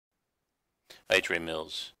Hi, Trey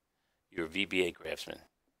Mills, your VBA craftsman.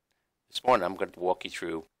 This morning I'm going to walk you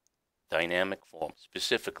through dynamic forms,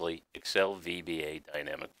 specifically Excel VBA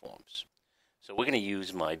dynamic forms. So we're going to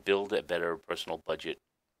use my Build a Better Personal Budget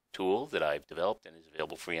tool that I've developed and is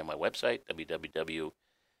available free on my website,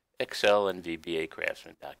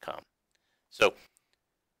 www.excelandvbacraftsman.com. So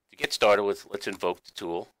to get started with, let's invoke the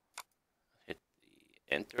tool. Hit the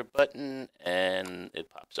enter button and it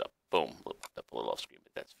pops up. Boom, popped up a little off screen,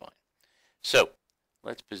 but that's fine. So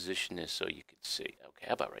let's position this so you can see. Okay,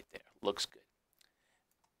 how about right there? Looks good.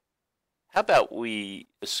 How about we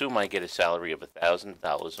assume I get a salary of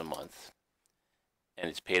 $1,000 a month, and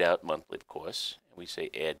it's paid out monthly, of course, and we say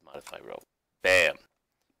add modify row. Bam,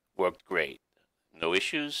 worked great. No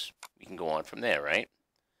issues, we can go on from there, right?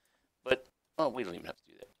 But, oh, we don't even have to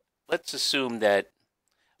do that. Let's assume that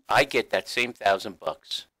I get that same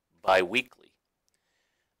 $1,000 bi-weekly,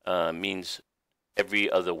 means every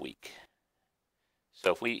other week.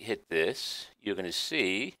 So if we hit this, you're going to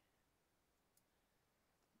see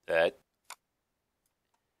that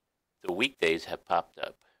the weekdays have popped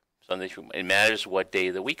up. Sunday through, it matters what day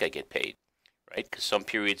of the week I get paid, right? Because some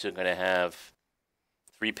periods are going to have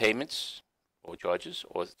 3 payments or charges,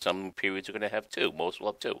 or some periods are going to have 2. Most will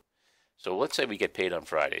have 2. So let's say we get paid on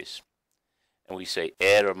Fridays, and we say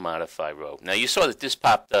add or modify row. Now you saw that this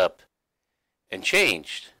popped up and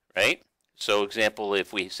changed, right? So example,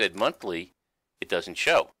 if we said monthly, it doesn't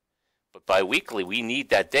show. But bi-weekly, we need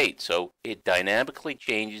that date. So it dynamically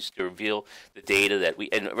changes to reveal the data that we,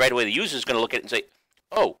 and right away the user is going to look at it and say,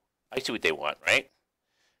 oh, I see what they want, right?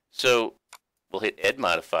 So we'll hit add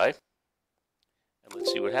modify, and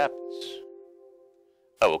let's see what happens.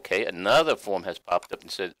 Oh, okay, another form has popped up and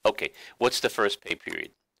said, okay, what's the first pay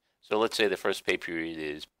period? So let's say the first pay period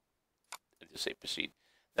is, just say proceed.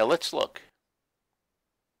 Now let's look.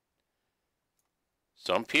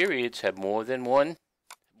 Some periods have more than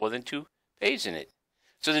 2 pays in it.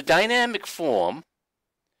 So the dynamic form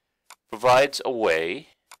provides a way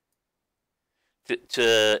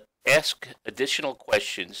to ask additional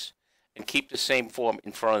questions and keep the same form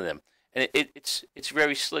in front of them. And it's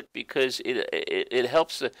very slick because it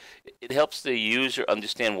helps the user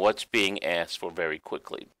understand what's being asked for very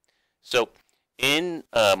quickly. So in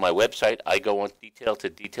my website, I go on detail to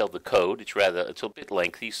detail the code. It's a bit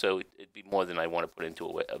lengthy, so it'd be more than I want to put into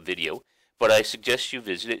a video. But I suggest you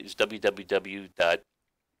visit it. It's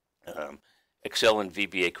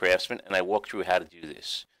www.excelandvbacraftsman, and I walk through how to do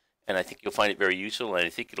this. And I think you'll find it very useful, and I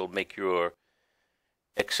think it'll make your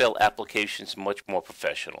Excel applications much more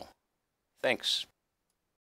professional. Thanks.